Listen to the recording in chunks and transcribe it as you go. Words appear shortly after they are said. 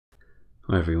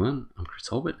Hello everyone, I'm Chris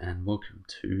Holbert and welcome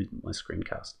to my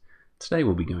screencast. Today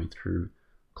we'll be going through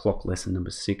clock lesson number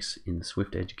 6 in the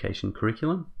Swift Education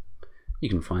curriculum. You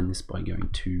can find this by going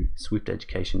to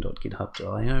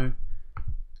swifteducation.github.io,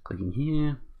 clicking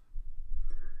here,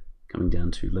 coming down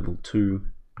to level 2,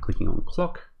 clicking on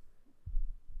clock,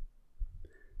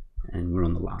 and we're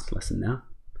on the last lesson now.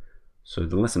 So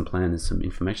the lesson plan is some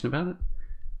information about it,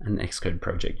 and the Xcode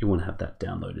project. You want to have that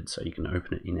downloaded so you can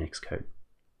open it in Xcode.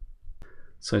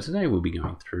 So today we'll be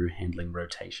going through handling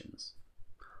rotations.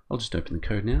 I'll just open the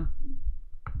code now.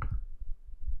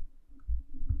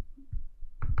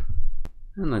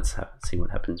 And let's see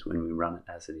what happens when we run it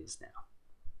as it is now.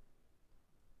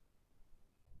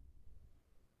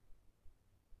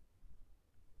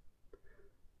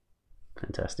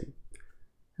 Fantastic.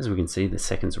 As we can see, the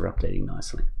seconds are updating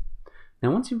nicely. Now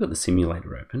once you've got the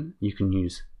simulator open, you can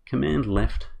use Command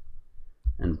left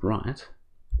and right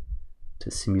to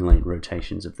simulate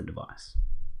rotations of the device.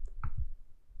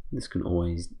 This can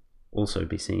always also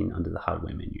be seen under the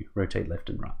hardware menu, rotate left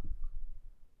and right.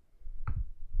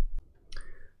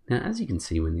 Now as you can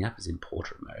see, when the app is in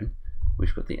portrait mode,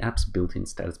 we've got the app's built-in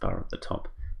status bar at the top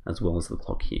as well as the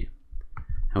clock here.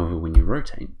 However, when you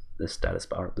rotate, the status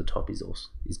bar at the top is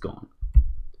gone.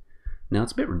 Now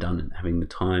it's a bit redundant having the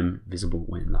time visible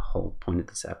when the whole point of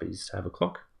this app is to have a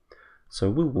clock,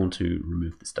 so we'll want to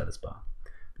remove the status bar.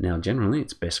 Now generally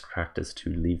it's best practice to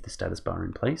leave the status bar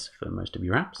in place for most of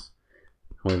your apps.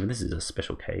 However, this is a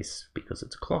special case because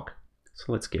it's a clock,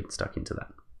 so let's get stuck into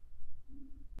that.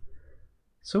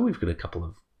 So we've got a couple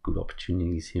of good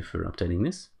opportunities here for updating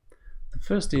this. The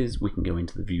first is we can go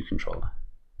into the view controller.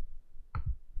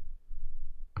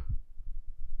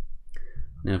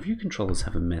 Now view controllers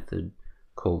have a method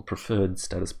called preferred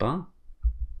status bar.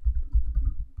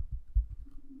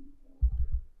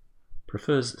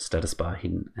 Prefers status bar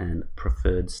hidden and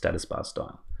preferred status bar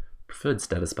style. Preferred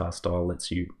status bar style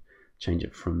lets you change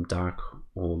it from dark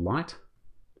or light,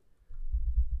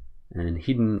 and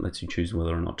hidden lets you choose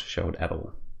whether or not to show it at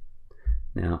all.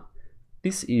 Now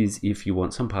this is if you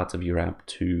want some parts of your app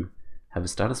to have a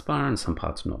status bar and some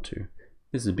parts not to.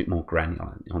 This is a bit more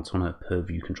granular, it's on a per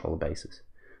view controller basis.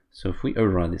 So if we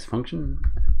override this function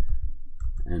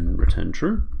and return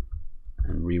true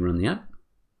and rerun the app,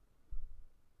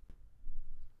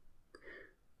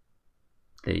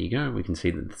 there you go, we can see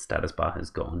that the status bar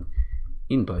has gone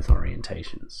in both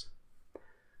orientations.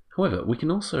 However, we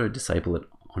can also disable it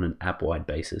on an app-wide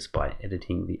basis by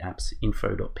editing the app's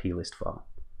info.plist file.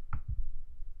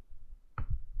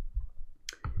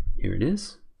 Here it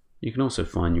is. You can also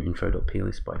find your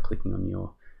info.plist by clicking on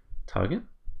your target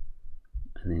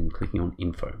and then clicking on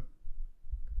info.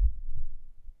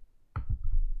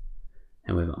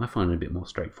 However, I find it a bit more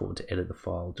straightforward to edit the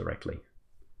file directly.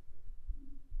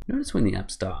 Notice when the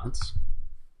app starts,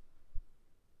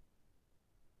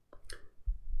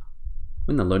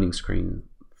 when the loading screen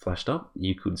flashed up,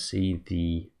 you could see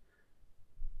the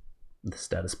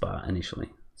status bar initially.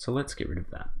 So let's get rid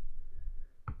of that.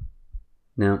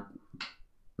 Now,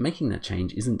 making that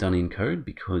change isn't done in code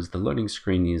because the loading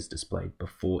screen is displayed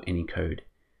before any code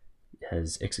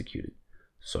has executed.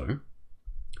 So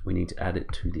we need to add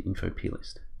it to the info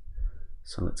plist.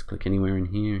 So let's click anywhere in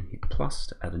here and hit plus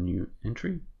to add a new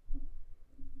entry.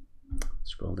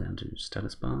 Scroll down to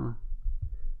status bar,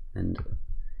 and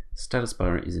status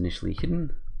bar is initially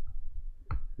hidden,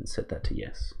 and set that to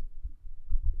yes.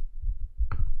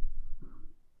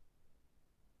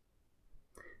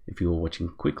 If you were watching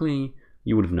quickly,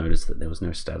 you would have noticed that there was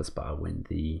no status bar when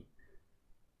the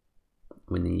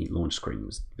launch screen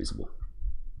was visible.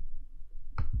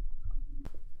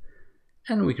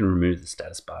 And we can remove the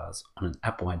status bars on an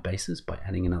app-wide basis by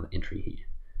adding another entry here.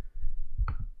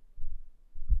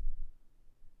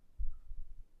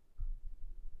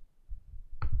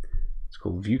 It's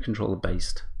called view controller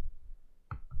based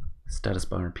status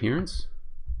bar appearance.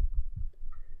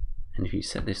 And if you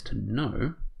set this to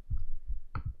no,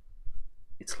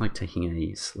 it's like taking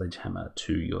a sledgehammer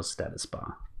to your status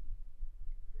bar.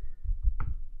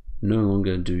 No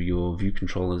longer do your view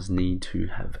controllers need to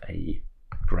have a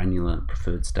granular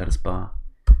preferred status bar.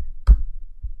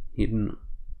 Hidden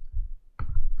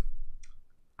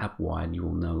app wide, you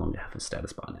will no longer have a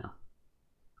status bar now.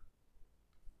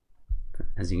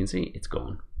 As you can see, it's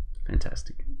gone.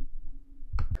 Fantastic.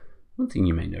 One thing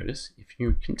you may notice, if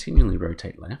you continually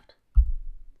rotate left,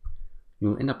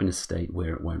 you'll end up in a state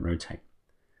where it won't rotate.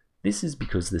 This is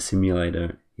because the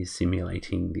simulator is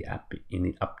simulating the app in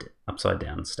the upside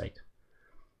down state.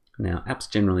 Now, apps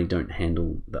generally don't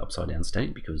handle the upside down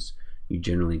state because you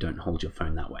generally don't hold your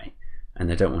phone that way, and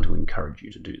they don't want to encourage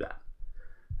you to do that.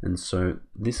 And so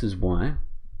this is why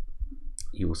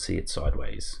you will see it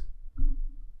sideways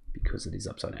because it is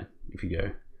upside down. If you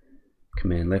go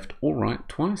Command left or right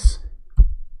twice,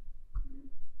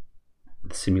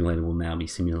 the simulator will now be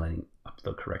simulating up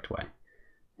the correct way,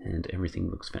 and everything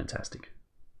looks fantastic.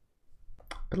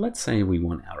 But let's say we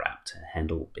want our app to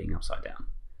handle being upside down.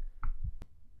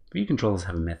 View controllers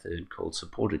have a method called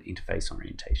supported interface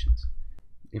orientations.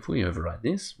 If we override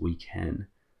this, we can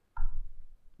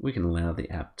allow the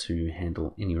app to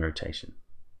handle any rotation.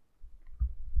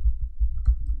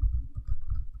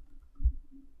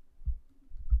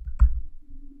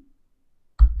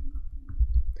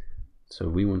 So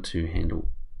we want to handle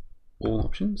all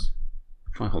options.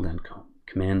 If I hold down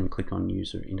Command and click on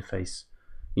User Interface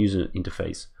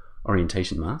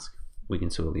Orientation Mask, we can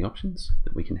see all the options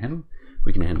that we can handle.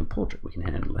 We can handle portrait, we can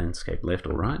handle landscape left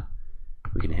or right,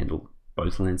 we can handle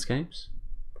both landscapes,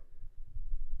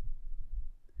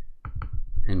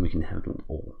 and we can handle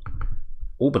all.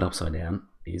 All but upside down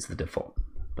is the default,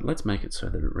 but let's make it so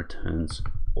that it returns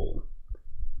all.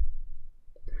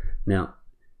 Now,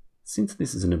 since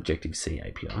this is an Objective-C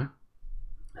API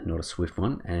and not a Swift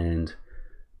one, and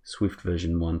Swift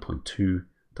version 1.2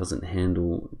 doesn't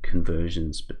handle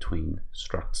conversions between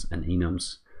structs and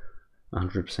enums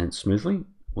 100% smoothly,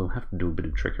 we'll have to do a bit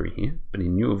of trickery here, but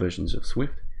in newer versions of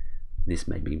Swift, this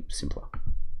may be simpler.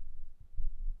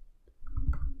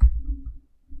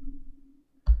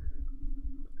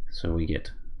 So we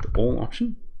get the all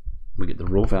option, we get the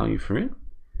raw value for it.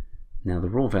 Now the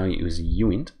raw value is a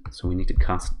uint, so we need to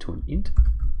cast it to an int.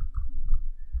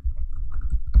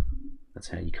 That's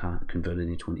how you can't convert it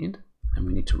into an int, and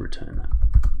we need to return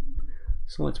that.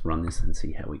 So let's run this and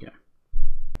see how we go.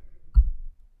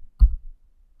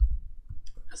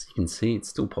 As you can see, it's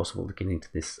still possible to get into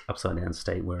this upside down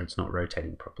state where it's not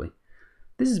rotating properly.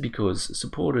 This is because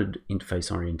supported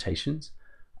interface orientations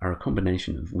are a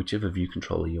combination of whichever view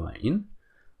controller you are in,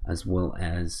 as well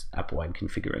as app-wide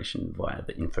configuration via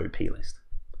the info plist.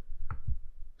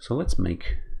 So let's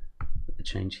make a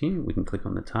change here. We can click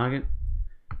on the target,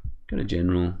 go to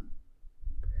General,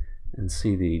 and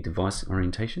see the device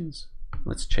orientations.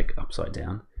 Let's check upside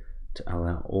down to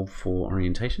allow all 4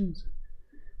 orientations.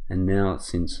 And now,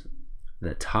 since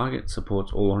the target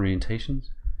supports all orientations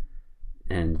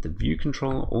and the view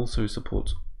controller also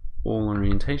supports all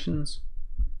orientations,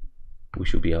 we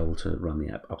should be able to run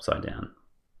the app upside down.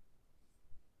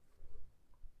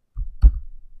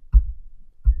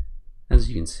 As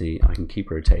you can see, I can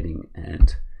keep rotating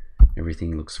and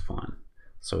everything looks fine.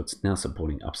 So it's now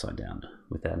supporting upside down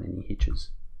without any hitches.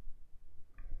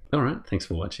 Alright, thanks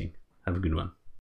for watching. Have a good one.